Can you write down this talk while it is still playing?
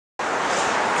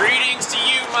Greetings to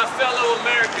you, my fellow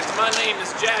Americans. My name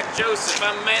is Jack Joseph.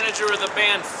 I'm manager of the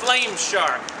band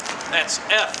Flameshark. That's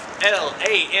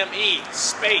F-L-A-M-E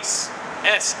space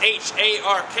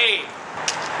S-H-A-R-K.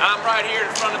 I'm right here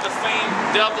in front of the famed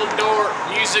Double Door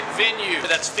Music Venue.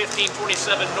 That's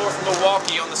 1527 North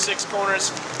Milwaukee on the Six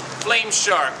Corners.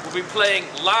 Flameshark will be playing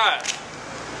live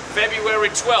February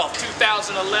 12th,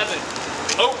 2011,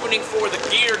 opening for the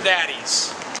Gear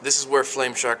Daddies. This is where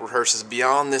Flameshark rehearses,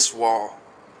 beyond this wall.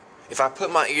 If I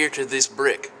put my ear to this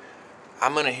brick,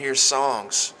 I'm gonna hear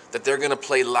songs that they're gonna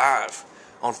play live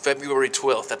on February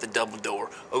 12th at the Double Door,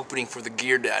 opening for the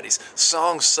Gear Daddies.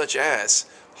 Songs such as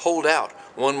Hold Out,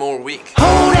 One More Week.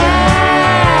 Hold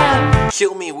out.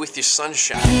 Kill Me With Your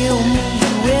Sunshine. Kill me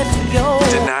with your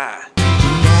Deny.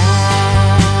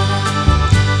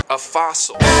 A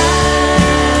Fossil.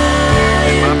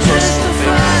 And my personal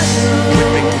favorite,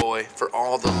 Whipping Boy for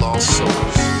All the Lost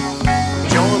Souls.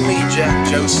 Join me, Jack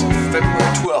Joseph,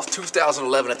 February 12th,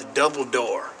 2011 at the Double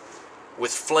Door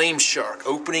with Flameshark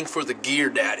opening for the Gear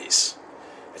Daddies.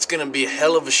 It's gonna be a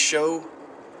hell of a show.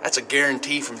 That's a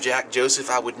guarantee from Jack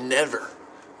Joseph. I would never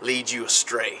lead you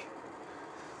astray.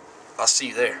 I'll see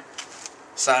you there.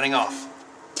 Signing off,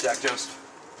 Jack Joseph.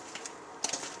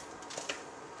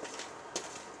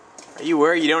 Are you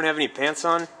worried you don't have any pants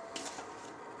on?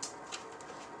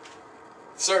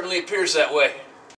 Certainly appears that way.